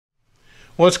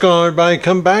What's going on, everybody?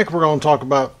 Come back. We're going to talk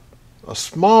about a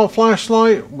small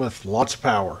flashlight with lots of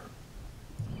power.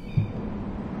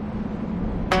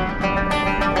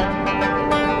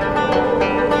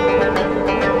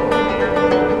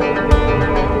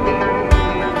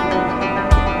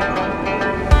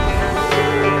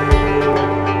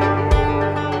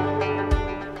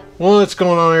 What's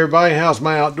going on, everybody? How's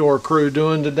my outdoor crew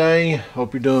doing today?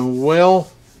 Hope you're doing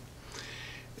well.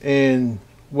 And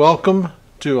welcome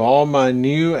to all my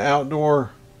new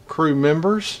outdoor crew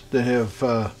members that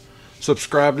have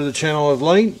subscribed to the channel of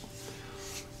late.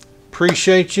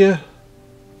 Appreciate you.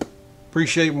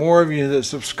 Appreciate more of you that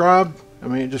subscribe. I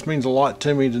mean, it just means a lot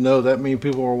to me to know that many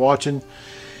people are watching.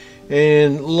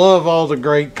 And love all the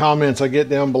great comments I get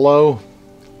down below.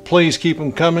 Please keep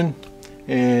them coming.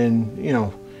 And, you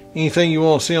know, anything you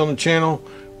want to see on the channel,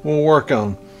 we'll work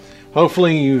on.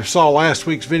 Hopefully you saw last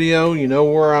week's video. You know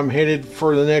where I'm headed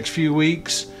for the next few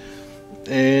weeks.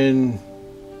 And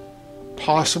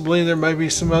possibly there may be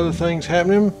some other things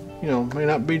happening. You know, may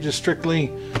not be just strictly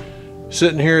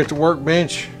sitting here at the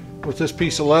workbench with this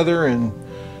piece of leather and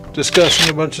discussing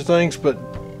a bunch of things. But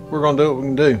we're going to do what we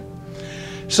can do.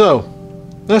 So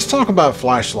let's talk about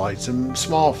flashlights and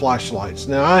small flashlights.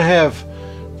 Now I have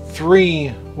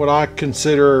three what I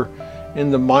consider in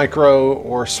the micro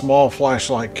or small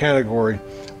flashlight category,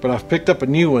 but I've picked up a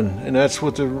new one, and that's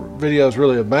what the video is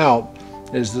really about,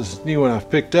 is this new one I've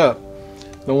picked up.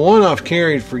 The one I've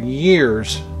carried for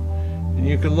years, and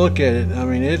you can look at it, I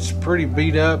mean, it's pretty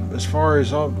beat up as far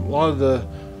as a lot of the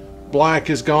black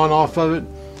is gone off of it,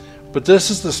 but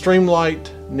this is the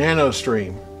Streamlight Nano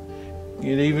Stream.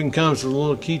 It even comes with a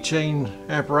little keychain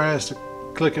apparatus to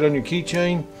click it on your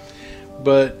keychain,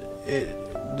 but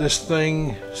this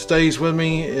thing stays with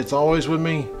me. It's always with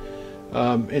me.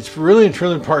 It's really and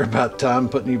truly part about time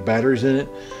putting new batteries in it.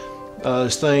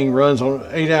 This thing runs on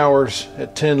 8 hours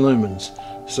at 10 lumens.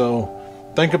 So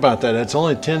think about that. It's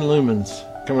only 10 lumens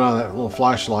coming out of that little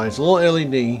flashlight. It's a little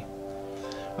LED.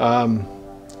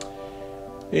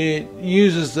 It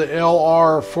uses the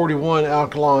LR41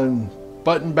 alkaline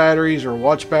button batteries or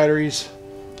watch batteries.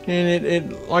 And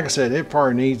it like I said, it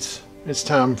probably needs, it's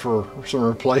time for some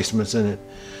replacements in it.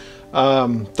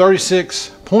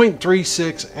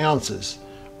 36.36 ounces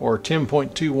or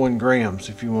 10.21 grams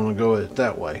if you want to go it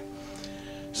that way.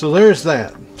 So there's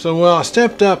that. So well, I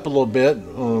stepped up a little bit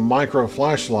on a micro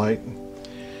flashlight.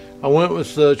 I went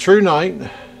with the TrueNight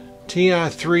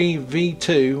TI3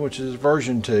 V2, which is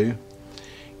version 2.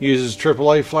 Uses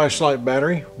AAA flashlight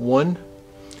battery 1.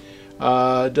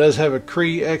 It does have a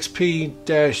Cree XP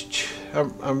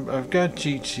I've got a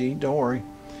cheat sheet, don't worry.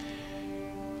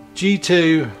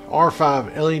 G2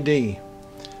 R5 LED.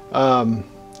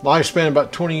 Lifespan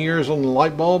about 20 years on the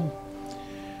light bulb.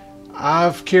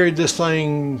 I've carried this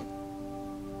thing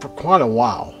for quite a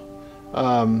while.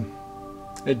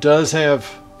 It does have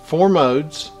 4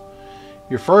 modes.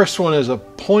 Your first one is a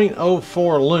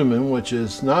 0.04 lumen, which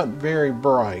is not very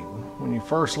bright when you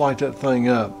first light that thing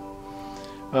up.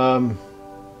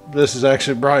 This is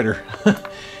actually brighter.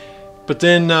 But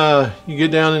then you get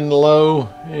down in the low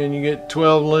and you get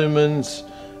 12 lumens,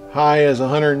 high as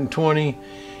 120.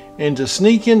 And to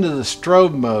sneak into the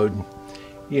strobe mode,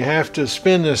 you have to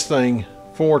spin this thing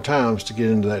 4 times to get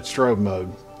into that strobe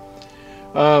mode.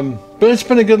 But it's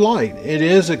been a good light. It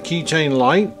is a keychain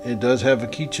light. It does have a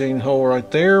keychain hole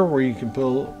right there where you can put a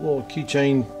little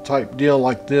keychain type deal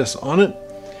like this on it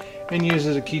and use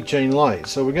it as a keychain light.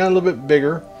 So we got a little bit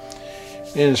bigger.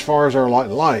 And as far as our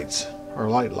lights,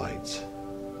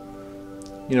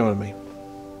 you know what I mean.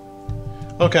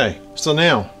 Okay, so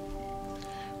now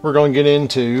we're going to get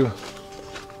into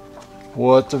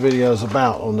what the video is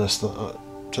about on this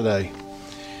today.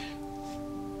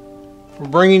 We're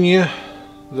bringing you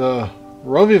the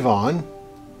RovyVon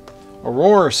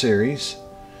Aurora series.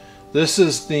 This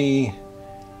is the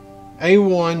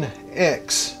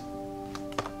A1x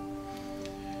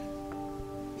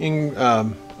in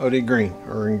OD green,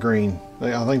 or in green.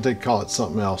 I think they call it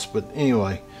something else, but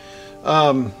anyway.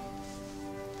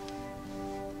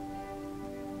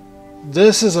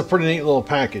 This is a pretty neat little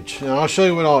package. Now I'll show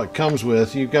you what all it comes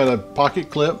with. You've got a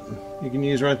pocket clip you can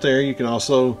use right there. You can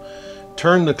also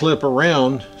turn the clip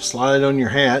around, slide it on your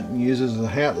hat, and use it as a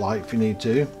hat light if you need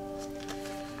to.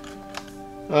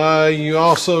 You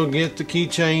also get the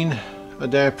keychain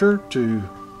adapter to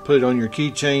put it on your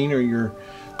keychain, or your,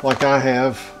 like I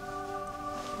have,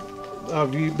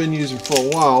 I've been using for a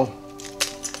while,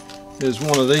 is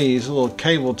one of these, a little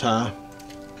cable tie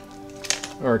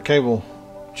or cable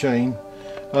chain.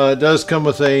 It does come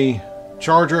with a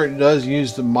charger. It does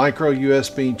use the micro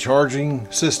USB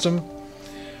charging system.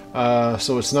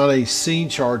 So it's not a C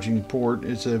charging port,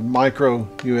 it's a micro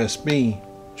USB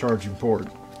charging port.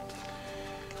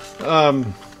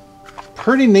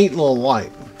 Pretty neat little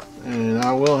light, and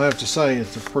I will have to say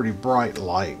it's a pretty bright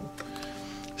light.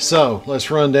 So let's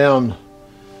run down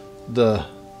the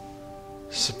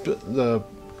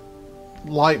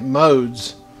light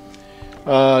modes.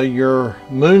 Your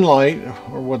moonlight,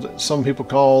 or what some people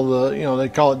call the, they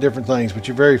call it different things, but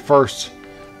your very first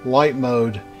light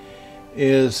mode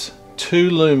is 2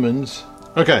 lumens.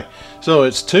 Okay, so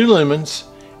it's 2 lumens,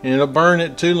 and it'll burn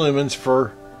at 2 lumens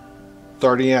for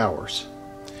 30 hours.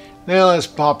 Now let's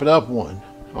pop it up one.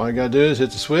 All you gotta do is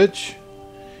hit the switch.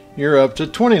 You're up to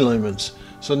 20 lumens.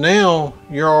 So now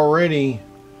you're already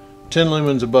 10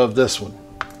 lumens above this one.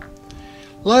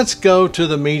 Let's go to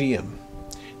the medium.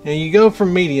 Now you go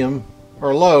from medium,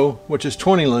 or low, which is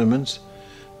 20 lumens,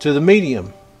 to the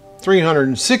medium,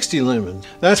 360 lumens.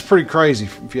 That's pretty crazy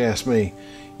if you ask me.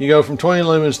 You go from 20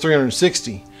 lumens to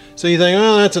 360. So you think,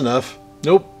 oh, that's enough.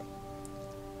 Nope.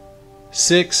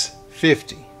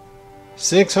 650.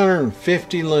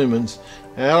 650 lumens.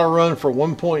 That'll run for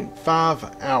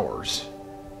 1.5 hours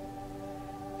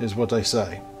is what they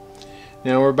say.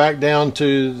 Now we're back down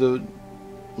to the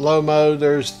low mode.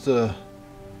 There's the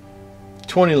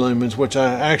 20 lumens, which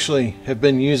I actually have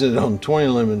been using it on 20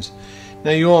 lumens.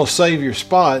 Now you want to save your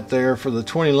spot there for the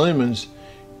 20 lumens.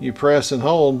 You press and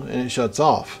hold and it shuts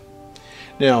off.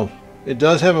 Now it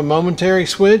does have a momentary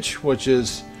switch, which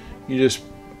is you just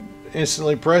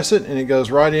instantly press it and it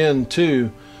goes right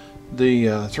into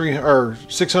the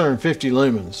 650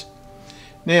 lumens.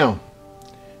 Now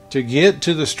to get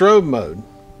to the strobe mode,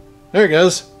 there it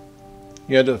goes.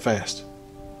 You gotta do it fast.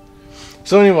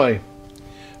 So anyway,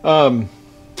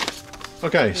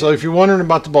 okay, so if you're wondering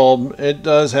about the bulb, it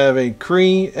does have a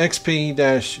Cree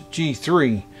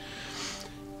XP-G3.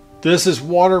 This is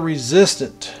water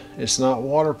resistant. It's not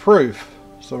waterproof.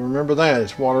 So remember that.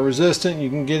 It's water resistant. You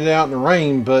can get it out in the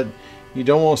rain, but you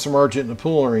don't want to submerge it in the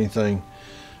pool or anything.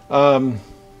 It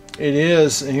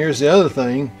is, and here's the other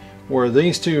thing, where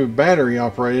these two are battery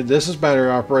operated. This is battery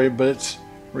operated, but it's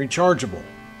rechargeable.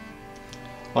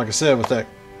 Like I said, with that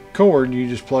cord, you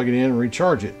just plug it in and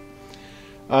recharge it.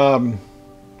 But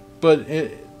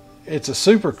it's a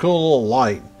super cool little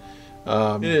light.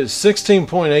 It is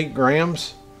 16.8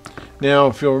 grams. Now,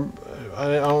 if you're,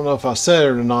 I don't know if I said it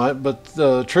or not, but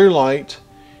the true light,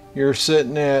 you're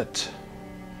sitting at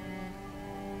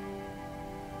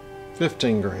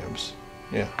 15 grams.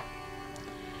 Yeah.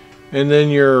 And then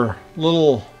your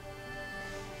little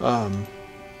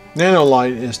nano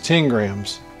light is 10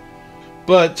 grams.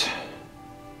 But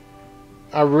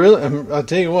I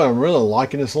tell you what, I'm really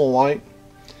liking this little light.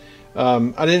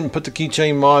 I didn't put the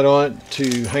keychain mod on it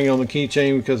to hang on the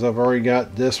keychain because I've already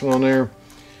got this one on there.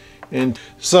 And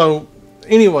so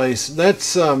anyways,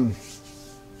 that's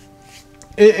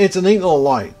it's a neat little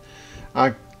light.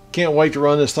 I can't wait to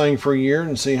run this thing for a year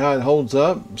and see how it holds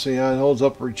up,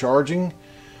 recharging,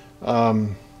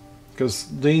 because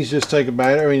these just take a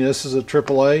battery. I mean, this is a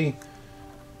AAA,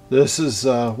 this is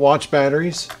watch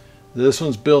batteries, this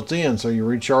one's built in, so you're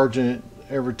recharging it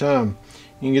every time.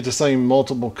 You can get the same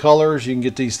multiple colors, you can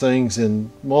get these things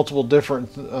in multiple different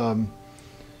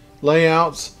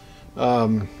layouts.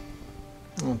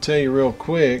 I'll tell you real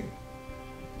quick,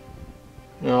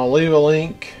 and I'll leave a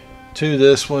link to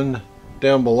this one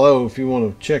down below if you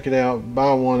want to check it out.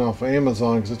 Buy one off of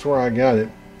Amazon because that's where I got it.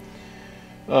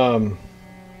 Like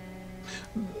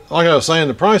I was saying,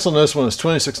 the price on this one is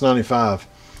 $26.95,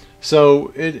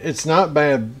 so it's not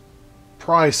bad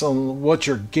price on what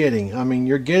you're getting. I mean,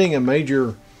 you're getting a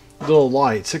major little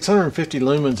light, 650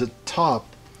 lumens at the top.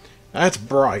 That's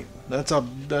bright. That's a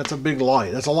big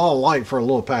light. That's a lot of light for a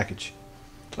little package.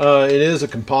 It is a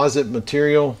composite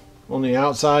material on the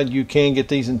outside. You can get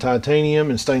these in titanium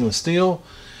and stainless steel.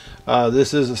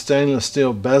 This is a stainless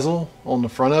steel bezel on the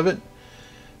front of it.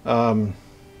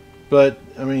 But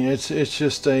I mean, it's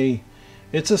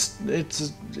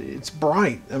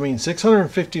bright. I mean,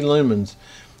 650 lumens.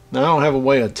 Now I don't have a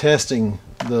way of testing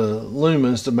the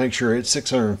lumens to make sure it's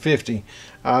 650.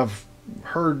 I've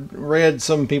read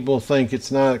some people think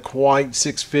it's not quite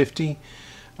 650.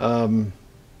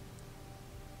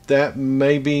 That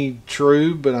may be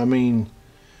true, but I mean,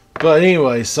 but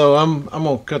anyway, so I'm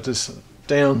gonna cut this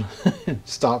down and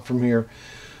stop from here.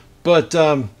 But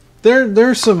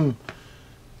there's some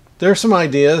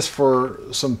ideas for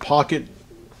some pocket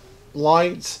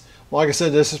lights. Like I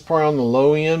said, this is probably on the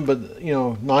low end, but you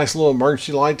know, nice little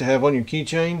emergency light to have on your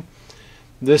keychain.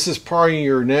 This is probably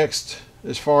your next,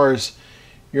 as far as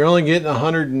you're only getting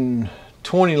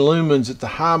 120 lumens at the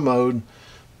high mode,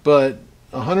 but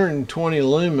 120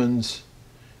 lumens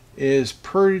is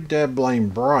pretty dead blame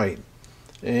bright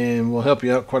and will help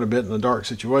you out quite a bit in a dark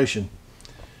situation.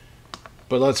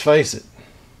 But let's face it,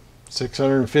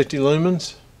 650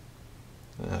 lumens,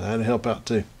 that'd help out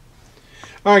too.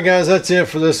 Alright guys, that's it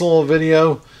for this little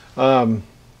video.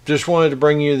 Just wanted to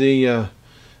bring you the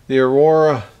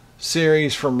Aurora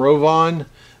series from RovyVon.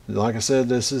 Like I said,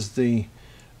 this is the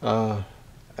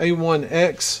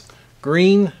A1X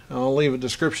green. I'll leave a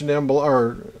description down below,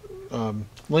 or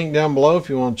link down below if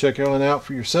you want to check one out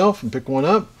for yourself and pick one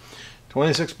up.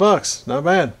 26 bucks, not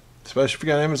bad, especially if you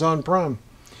got Amazon Prime.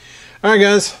 Alright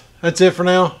guys, that's it for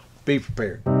now. Be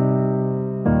prepared.